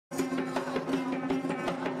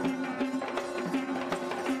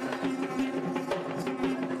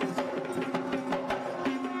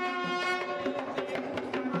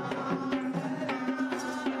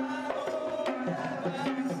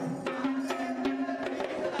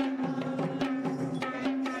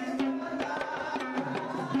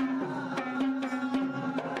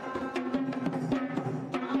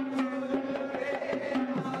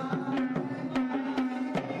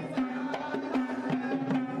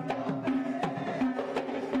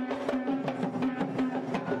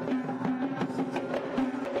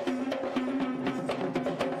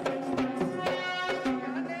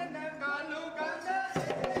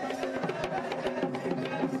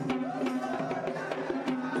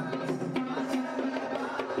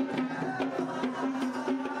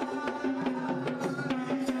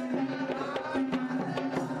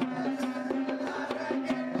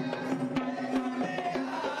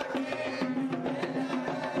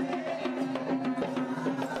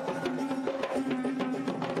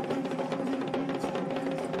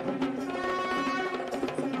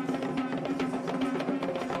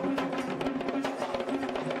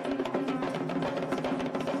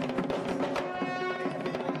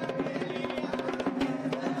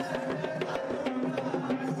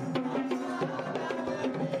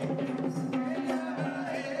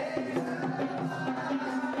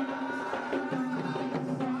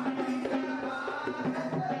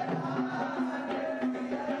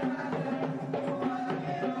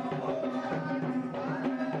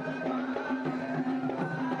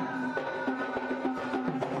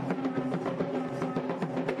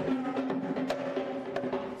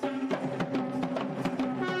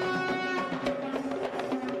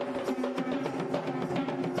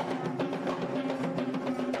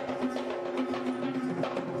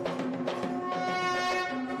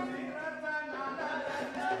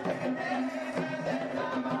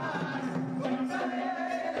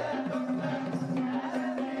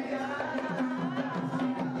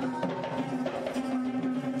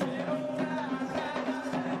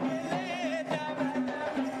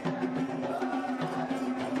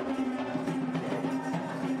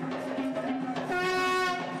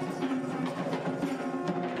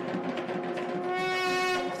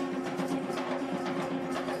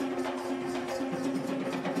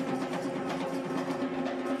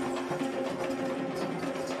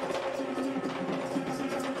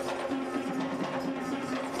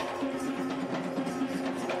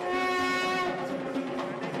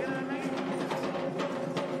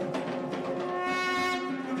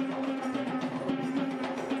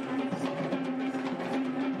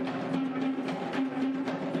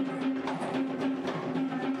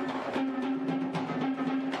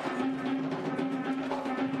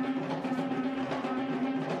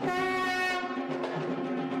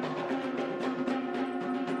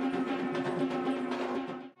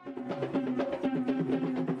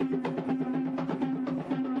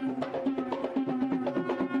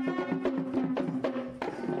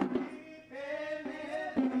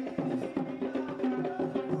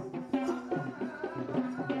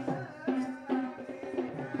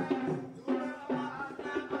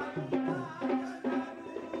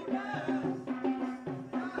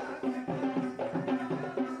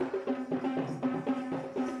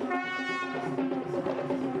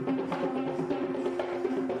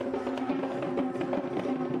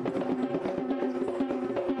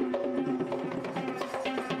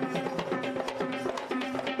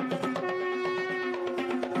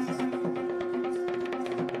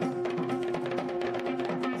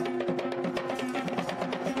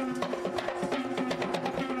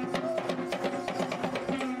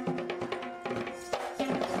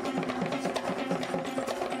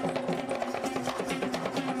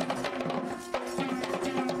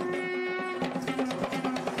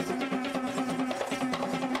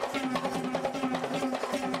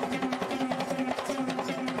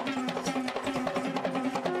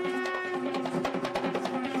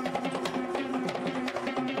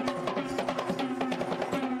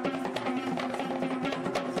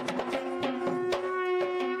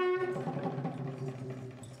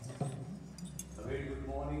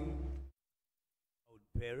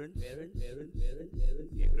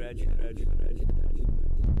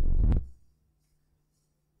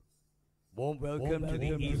Warm welcome to the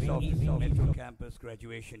Esoft Metro Campus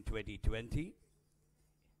Graduation 2020.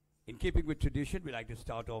 In keeping with tradition, we like to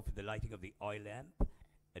start off with the lighting of the oil lamp.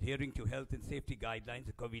 Adhering to health and safety guidelines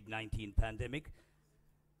of COVID-19 pandemic,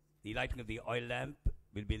 the lighting of the oil lamp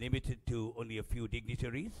will be limited to only a few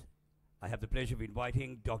dignitaries. I have the pleasure of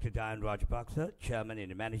inviting Dr. Diane Rajapaksa, Chairman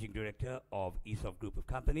and Managing Director of Esoft Group of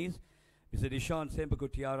Companies, Mr. Nishan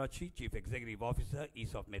Sembakutiarachi, Chief Executive Officer,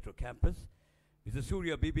 Esoft Metro Campus, Mr.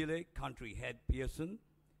 Surya Bibile, Country Head, Pearson,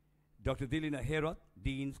 Dr. Dilina Herath,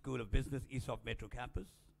 Dean, School of Business, Esoft Metro Campus,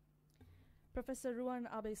 Professor Ruan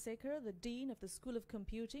Abesekar, the Dean of the School of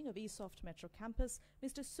Computing of Esoft Metro Campus,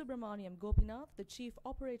 Mr. Subramaniam Gopinath, the Chief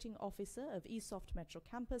Operating Officer of Esoft Metro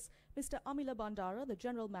Campus, Mr. Amila Bandara, the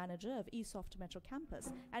General Manager of Esoft Metro Campus,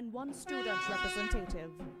 and one student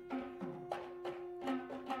representative.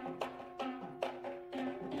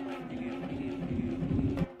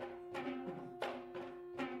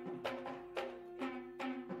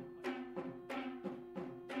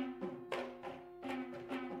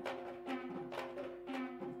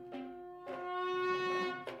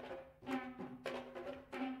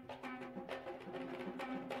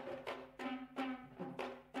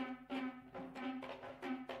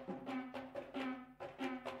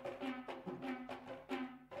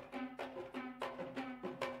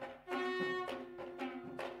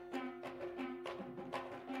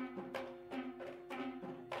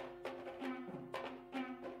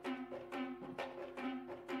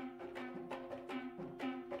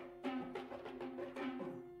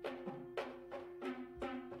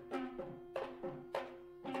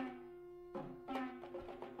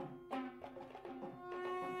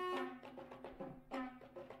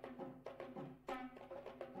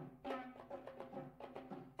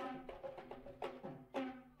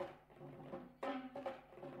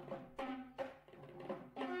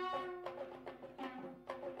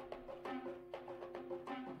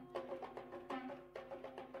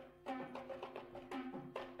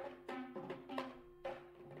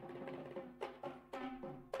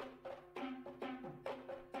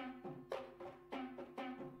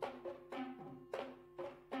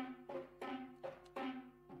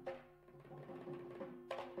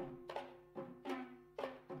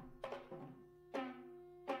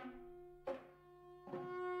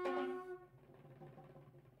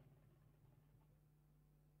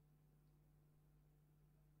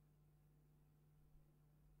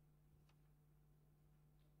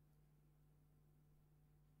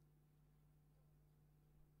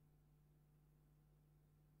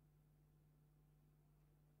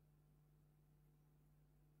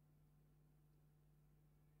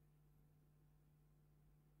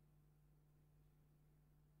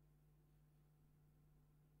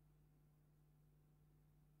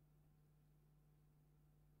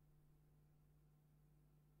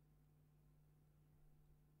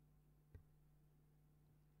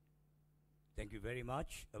 Thank you very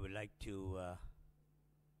much. I would like to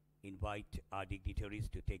invite our dignitaries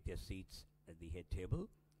to take their seats at the head table.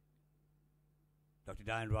 Dr.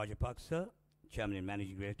 Diane Rajapaksa, Chairman and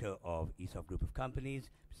Managing Director of Esoft Group of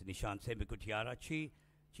Companies, Mr. Nishan Sembakutiarachi,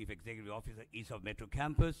 Chief Executive Officer, Esoft Metro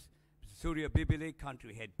Campus, Mr. Surya Bibile,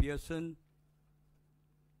 Country Head, Pearson,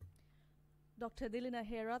 Dr. Dilina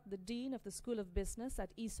Herath, the Dean of the School of Business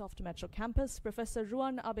at Esoft Metro Campus, Professor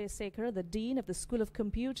Ruan Abesekar, the Dean of the School of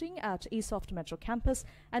Computing at Esoft Metro Campus,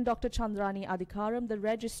 and Dr. Chandrani Adhikaram, the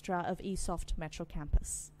Registrar of Esoft Metro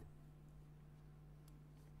Campus.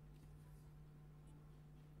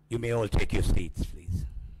 You may all take your seats, please.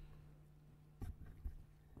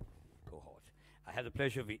 Cohort. I have the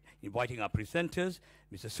pleasure of inviting our presenters,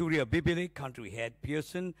 Mr. Surya Bibile, Country Head,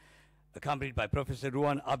 Pearson, accompanied by Professor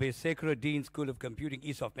Ruan Abesekar, Dean, School of Computing,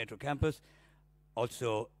 Esoft Metro Campus.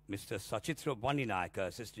 Also, Mr. Sachitra Vaninayaka,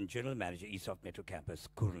 Assistant General Manager, Esoft Metro Campus,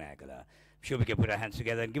 Kurunagala. I'm sure we can put our hands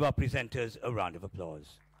together and give our presenters a round of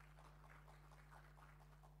applause.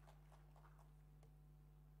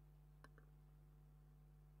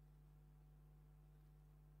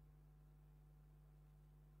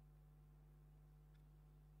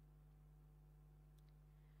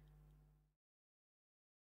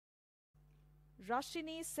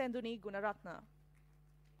 Rashini Senduni Gunarathne.